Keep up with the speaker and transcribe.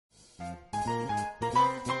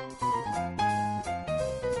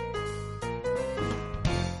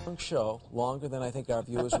show, longer than I think our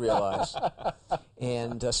viewers realize.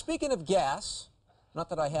 And speaking of gas, not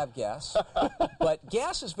that I have gas, but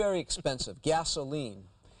gas is very expensive, gasoline.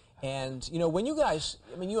 And, you know, when you guys,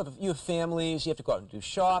 I mean, you have families, you have to go out and do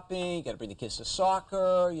shopping, you got to bring the kids to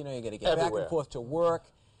soccer, you know, you got to get back and forth to work.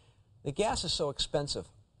 The gas is so expensive.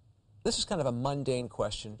 This is kind of a mundane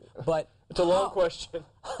question, but it's a long question.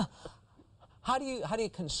 How do you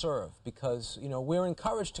conserve? Because, you know, we're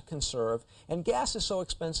encouraged to conserve, and gas is so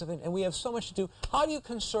expensive, and we have so much to do. How do you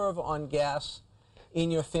conserve on gas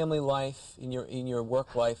in your family life, in your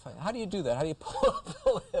work life? How do you do that? How do you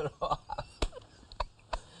pull it off?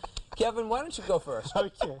 Kevin, why don't you go first?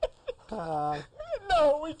 Okay.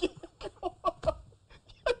 No, we can't go.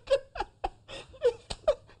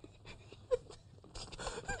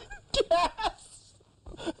 Gas.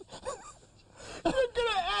 You're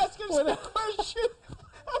gonna ask us a question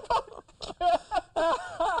about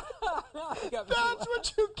gas. That's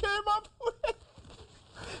what you came up with.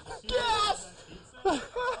 Gas.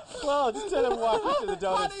 Well, instead of walking to the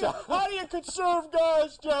donut shop. How do you conserve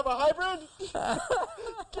gas? Do you have a hybrid?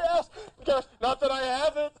 Gas. Not that I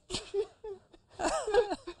have it.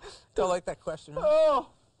 Don't like that question, huh? Oh.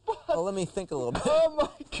 Well, let me think a little bit. Oh my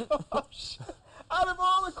gosh. Out of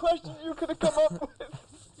all the questions you could have come up with,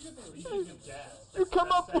 you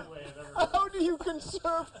come up with, how do you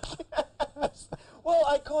conserve gas? Well,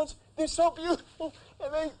 icons, they're so beautiful,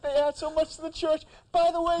 and they add so much to the church.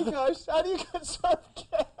 By the way, guys, how do you conserve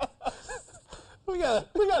gas? We got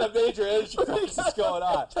a major energy crisis going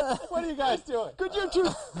on. What are you guys doing? Could you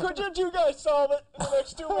two guys solve it in the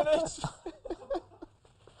next 2 minutes?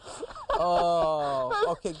 Oh,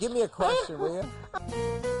 okay, give me a question, will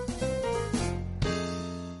you?